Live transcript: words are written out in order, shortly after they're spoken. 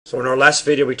So in our last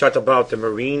video we talked about the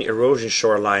marine erosion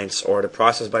shorelines, or the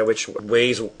process by which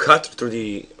waves will cut through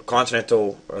the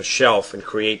continental shelf and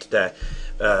create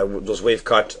those wave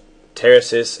cut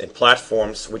terraces and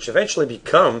platforms, which eventually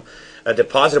become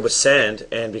deposited with sand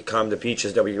and become the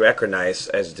beaches that we recognize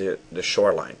as the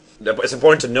shoreline. It's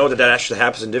important to know that that actually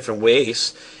happens in different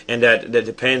ways, and that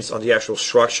depends on the actual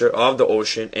structure of the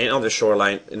ocean and of the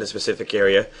shoreline in a specific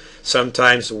area.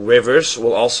 Sometimes rivers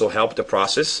will also help the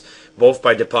process, both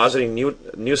by depositing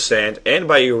new sand and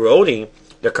by eroding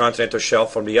the continental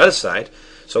shelf from the other side.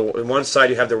 So on one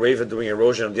side you have the river doing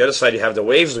erosion, on the other side you have the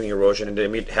waves doing erosion, and they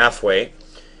meet halfway,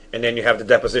 and then you have the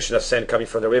deposition of sand coming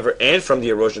from the river and from the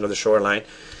erosion of the shoreline.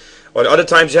 Or other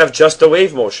times you have just the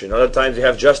wave motion, other times you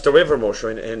have just the river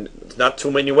motion, and not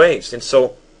too many waves. And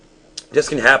so this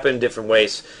can happen in different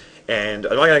ways, and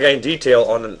I'm not going to get in detail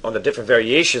on the different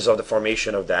variations of the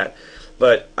formation of that,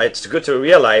 but it's good to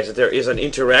realize that there is an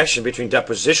interaction between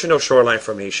depositional shoreline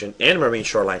formation and marine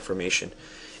shoreline formation,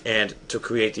 and to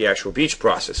create the actual beach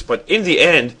process. But in the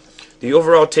end, the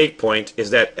overall take point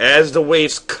is that as the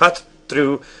waves cut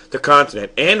through the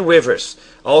continent, and rivers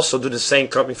also do the same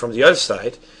coming from the other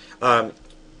side,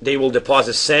 they will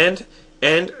deposit sand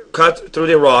and cut through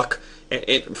the rock and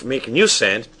make new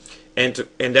sand, and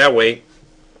that way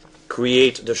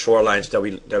create the shorelines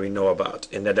that we know about.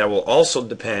 And that will also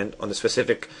depend on the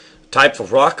specific type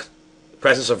of rock,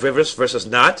 presence of rivers versus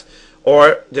not,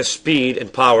 or the speed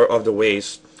and power of the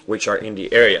waves which are in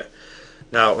the area.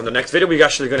 Now, in the next video, we're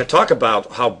actually going to talk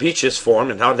about how beaches form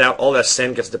and how all that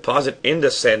sand gets deposited in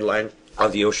the sand line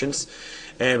of the oceans.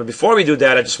 And before we do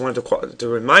that, I just wanted to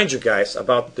remind you guys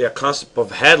about the concept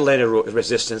of headland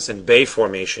resistance and bay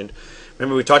formation.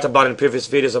 Remember, we talked about in previous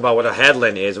videos about what a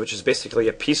headland is, which is basically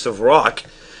a piece of rock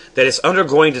that is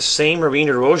undergoing the same marine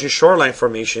erosion shoreline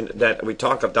formation that we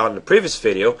talked about in the previous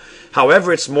video.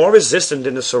 However, it's more resistant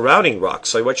than the surrounding rock.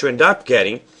 So what you end up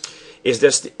getting is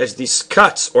these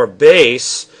cuts or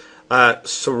bays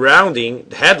surrounding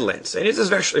the headlands, and this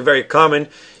is actually very common.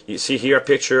 You see here a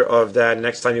picture of that.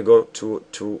 Next time you go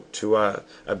to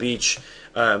a beach,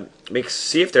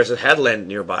 see if there's a headland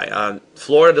nearby.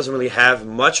 Florida doesn't really have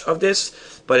much of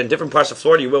this, but in different parts of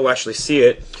Florida you will actually see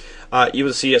it. You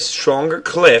will see a stronger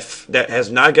cliff that has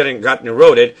not gotten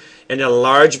eroded, and a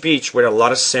large beach with a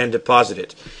lot of sand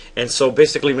deposited. And so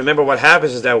basically, remember, what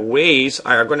happens is that waves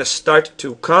are going to start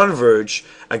to converge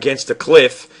against the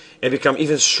cliff and become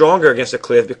even stronger against the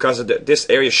cliff because of this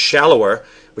area is shallower,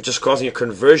 which is causing a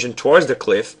conversion towards the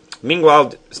cliff.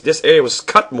 Meanwhile, this area was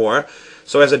cut more,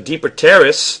 so as a deeper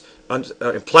terrace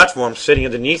platform sitting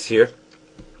underneath here,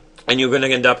 and you're going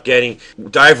to end up getting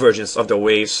divergence of the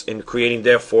waves and creating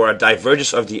therefore a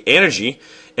divergence of the energy,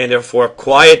 and therefore a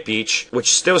quiet beach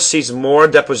which still sees more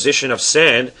deposition of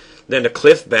sand than the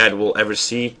cliff bed will ever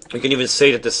see. You can even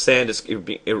say that the sand is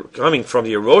coming from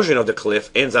the erosion of the cliff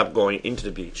ends up going into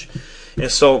the beach. And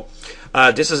so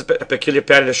this is a peculiar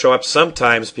pattern to show up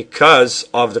sometimes because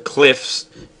of the cliffs,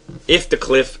 if the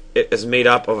cliff is made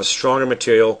up of a stronger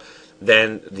material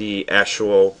than the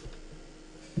actual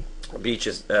beach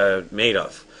is made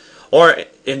of.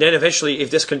 And then eventually,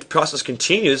 if this process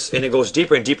continues and it goes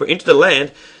deeper and deeper into the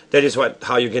land, that is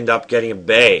how you end up getting a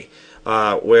bay,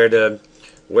 where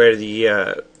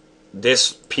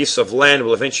this piece of land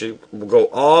will eventually go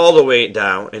all the way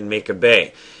down and make a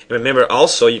bay. And remember,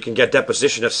 also you can get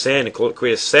deposition of sand and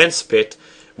create a sand spit,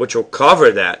 which will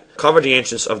cover the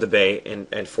entrance of the bay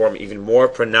and form even more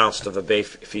pronounced of a bay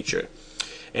feature.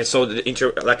 And so the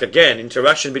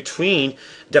interaction between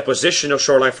depositional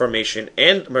shoreline formation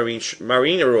and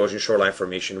marine erosion shoreline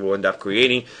formation will end up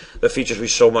creating the features we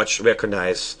so much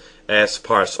recognize as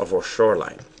parts of our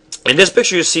shoreline. In this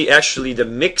picture you see actually the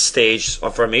mixed stage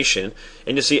of formation,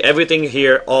 and you see everything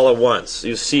here all at once.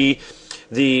 You see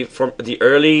the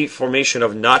early formation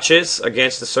of notches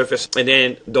against the surface, and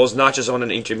then those notches on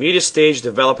an intermediate stage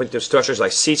develop into structures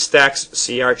like sea stacks,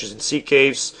 sea arches, and sea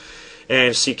caves.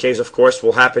 And sea caves, of course,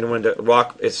 will happen when the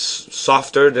rock is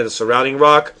softer than the surrounding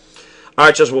rock.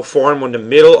 Arches will form when the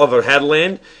middle of a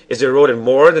headland is eroded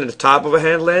more than the top of a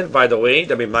headland. By the way,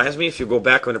 that reminds me, if you go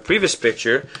back on the previous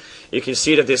picture, you can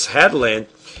see that this headland,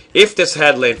 if this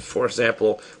headland, for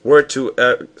example, were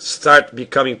to start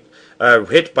becoming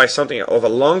hit by something of a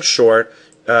longshore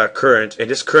current, and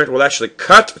this current will actually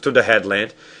cut through the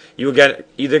headland, you will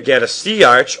either get a sea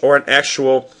arch or an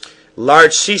actual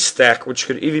large sea stack, which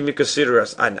could even be considered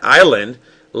as an island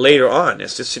later on.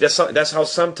 That's how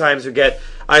sometimes you get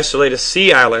isolated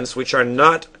sea islands, which are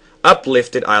not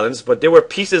uplifted islands, but they were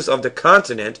pieces of the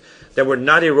continent that were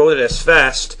not eroded as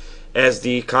fast as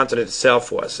the continent itself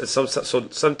was. And so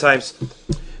sometimes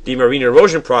the marine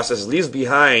erosion process leaves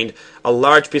behind a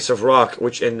large piece of rock,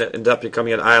 which end up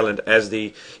becoming an island.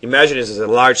 Imagine this as a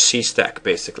large sea stack,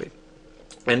 basically.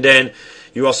 And then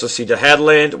you also see the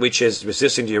headland, which is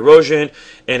resisting the erosion,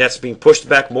 and that's being pushed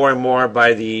back more and more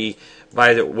by the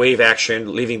wave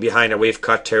action, leaving behind a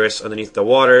wave-cut terrace underneath the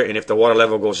water. And if the water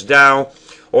level goes down,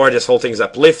 or this whole thing is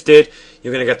uplifted,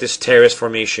 you're going to get this terrace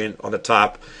formation on the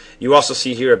top. You also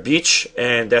see here a beach,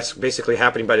 and that's basically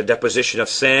happening by the deposition of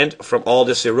sand from all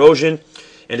this erosion.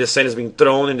 And the sand is being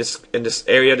thrown in this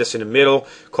area that's in the middle,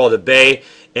 called the bay.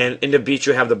 And in the beach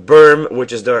you have the berm,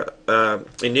 which is the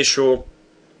initial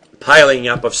piling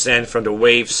up of sand from the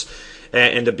waves,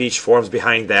 and the beach forms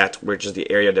behind that, which is the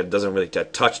area that doesn't really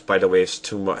get touched by the waves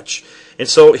too much. And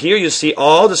so here you see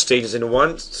all the stages in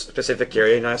one specific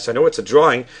area. And I know it's a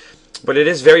drawing, but it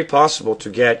is very possible to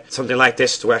get something like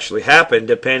this to actually happen,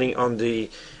 depending on the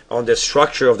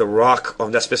structure of the rock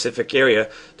on that specific area.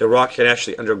 The rock can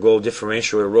actually undergo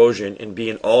differential erosion and be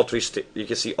in all three. You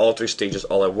can see all three stages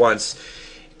all at once,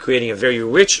 creating a very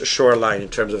rich shoreline in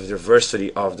terms of the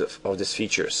diversity of these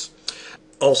features.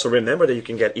 Also remember that you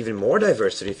can get even more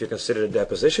diversity if you consider the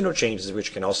depositional changes,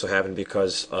 which can also happen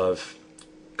because of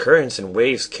currents and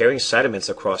waves carrying sediments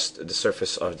across the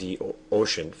surface of the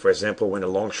ocean. For example, when a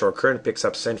longshore current picks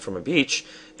up sand from a beach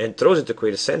and throws it to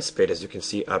create a sand spit, as you can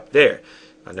see up there.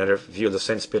 Another view of the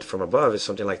sand spit from above is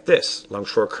something like this.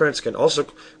 Longshore currents can also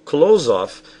close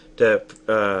off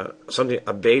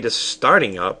a bay that's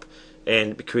starting up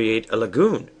and create a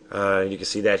lagoon. You can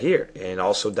see that here, and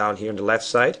also down here on the left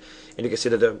side. And you can see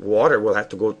that the water will have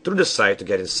to go through the side to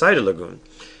get inside the lagoon.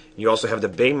 You also have the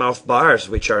bay mouth bars,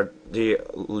 which are the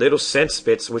little sand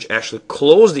spits which actually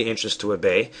close the entrance to a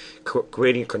bay,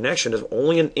 creating a connection that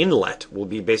only an inlet will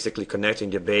be basically connecting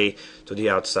the bay to the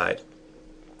outside.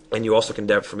 And you also can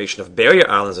have formation of barrier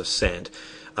islands of sand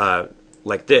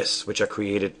like this, which are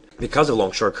created because of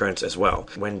longshore currents as well.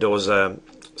 When those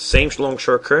same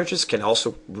longshore currents can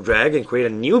also drag and create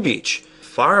a new beach,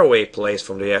 far away place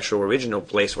from the actual original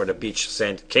place where the beach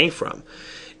sand came from.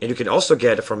 And you can also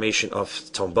get a formation of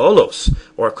tombolos,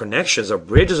 or connections or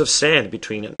bridges of sand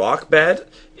between a rock bed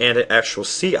and an actual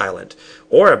sea island,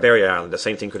 or a barrier island. The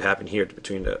same thing could happen here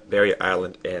between the barrier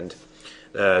island and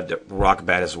the rock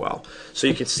bed as well. So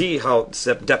you can see how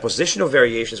depositional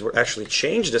variations will actually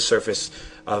change the surface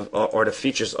or the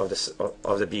features of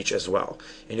the beach as well.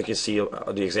 And you can see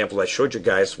the example I showed you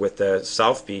guys with the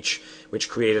South Beach, which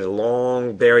created a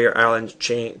long barrier island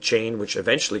chain, which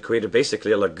eventually created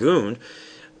basically a lagoon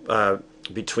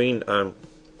between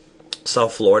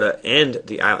South Florida and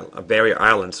the barrier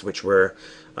islands, which were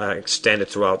extended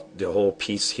throughout the whole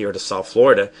piece here to South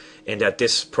Florida. And that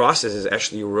this process is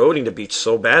actually eroding the beach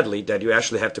so badly that you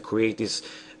actually have to create these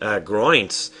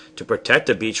groins to protect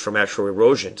the beach from actual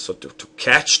erosion, so to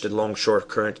catch the longshore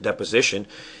current deposition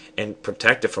and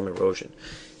protect it from erosion.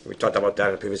 We talked about that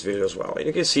in the previous video as well. And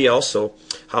you can see also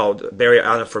how the barrier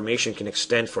island formation can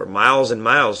extend for miles and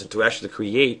miles, and to actually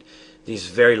create these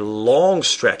very long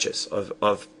stretches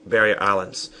of barrier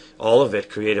islands, all of it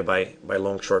created by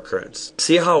longshore currents.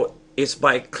 See how it's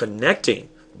by connecting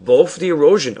both the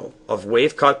erosional of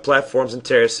wave-cut platforms and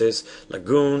terraces,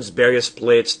 lagoons, barrier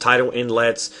splits, tidal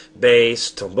inlets,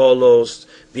 bays, tombolos,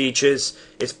 beaches.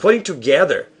 It's putting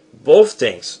together both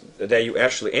things that you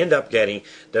actually end up getting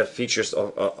the features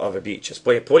of a beach. It's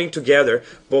putting together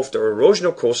both the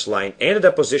erosional coastline and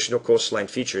the depositional coastline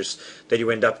features that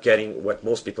you end up getting what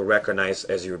most people recognize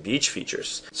as your beach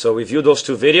features. So review those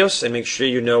two videos and make sure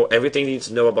you know everything you need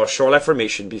to know about shoreline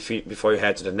formation before you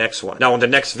head to the next one. Now, in the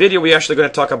next video, we're actually going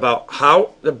to talk about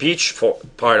how the beach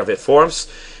part of it forms.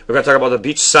 We're going to talk about the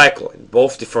beach cycle,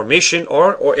 both the formation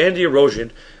and the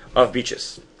erosion of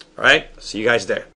beaches. All right, see you guys there.